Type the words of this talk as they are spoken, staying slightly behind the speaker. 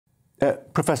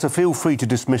Professor, feel free to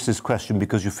dismiss this question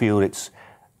because you feel it's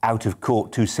out of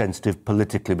court, too sensitive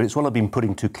politically, but it's one I've been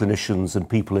putting to clinicians and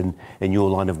people in your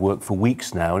line of work for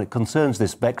weeks now, and it concerns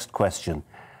this vexed question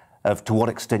of to what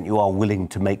extent you are willing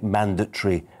to make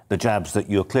mandatory the jabs that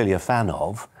you're clearly a fan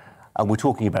of. And we're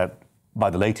talking about,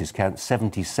 by the latest count,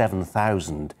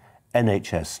 77,000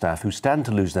 NHS staff who stand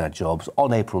to lose their jobs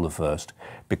on April the 1st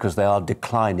because they are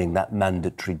declining that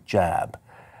mandatory jab.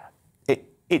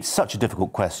 It's such a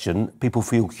difficult question. People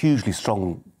feel hugely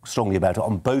strongly about it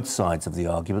on both sides of the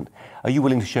argument. Are you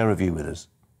willing to share a view with us?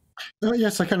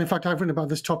 Yes, I can. In fact, I've written about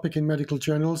this topic in medical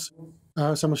journals.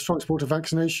 So I'm a strong supporter of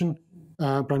vaccination,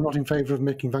 but I'm not in favour of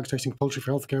making vaccination compulsory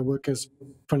for healthcare workers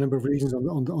for a number of reasons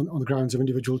on the grounds of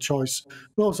individual choice.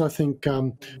 But also, I think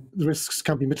the risks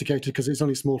can be mitigated because it's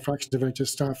only a small fraction of NHS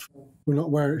staff who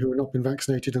are not been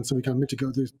vaccinated, and so we can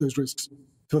mitigate those risks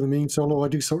through other means. So although I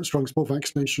do strong support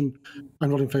vaccination, I'm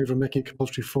not in favour of making it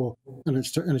compulsory for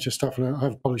NHS staff, and I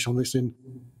have published on this in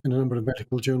a number of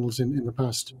medical journals in the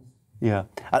past. Yeah.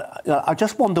 I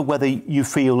just wonder whether you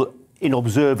feel, in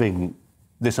observing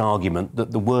this argument,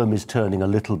 that the worm is turning a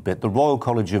little bit. The Royal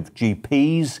College of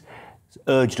GPs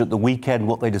urged at the weekend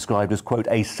what they described as, quote,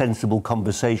 a sensible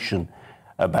conversation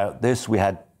about this. We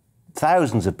had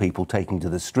thousands of people taking to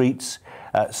the streets,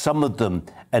 some of them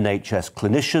NHS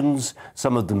clinicians,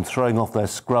 some of them throwing off their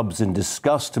scrubs in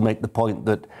disgust to make the point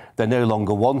that they're no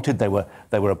longer wanted. They were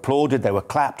applauded, they were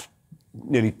clapped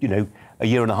nearly, a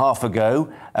year and a half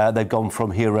ago. They've gone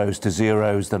from heroes to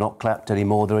zeros. They're not clapped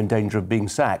anymore. They're in danger of being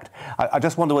sacked. I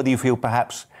just wonder whether you feel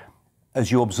perhaps,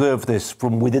 as you observe this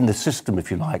from within the system, if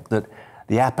you like, that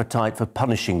the appetite for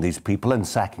punishing these people and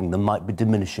sacking them might be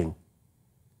diminishing.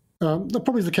 That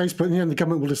probably is the case, but in the end, the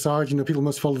government will decide. People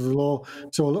must follow the law.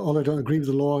 So although I don't agree with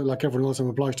the law, like everyone else, I'm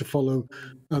obliged to follow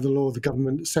the law the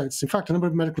government sets. In fact, a number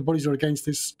of medical bodies are against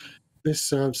this.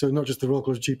 So not just the Royal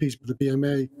College of GPs, but the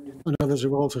BMA and others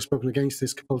have also spoken against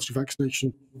this compulsory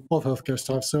vaccination of healthcare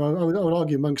staff. So I would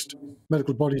argue amongst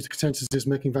medical bodies, the consensus is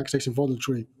making vaccination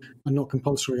voluntary and not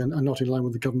compulsory, and not in line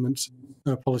with the government's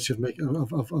policy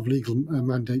of legal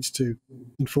mandates to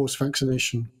enforce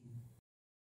vaccination.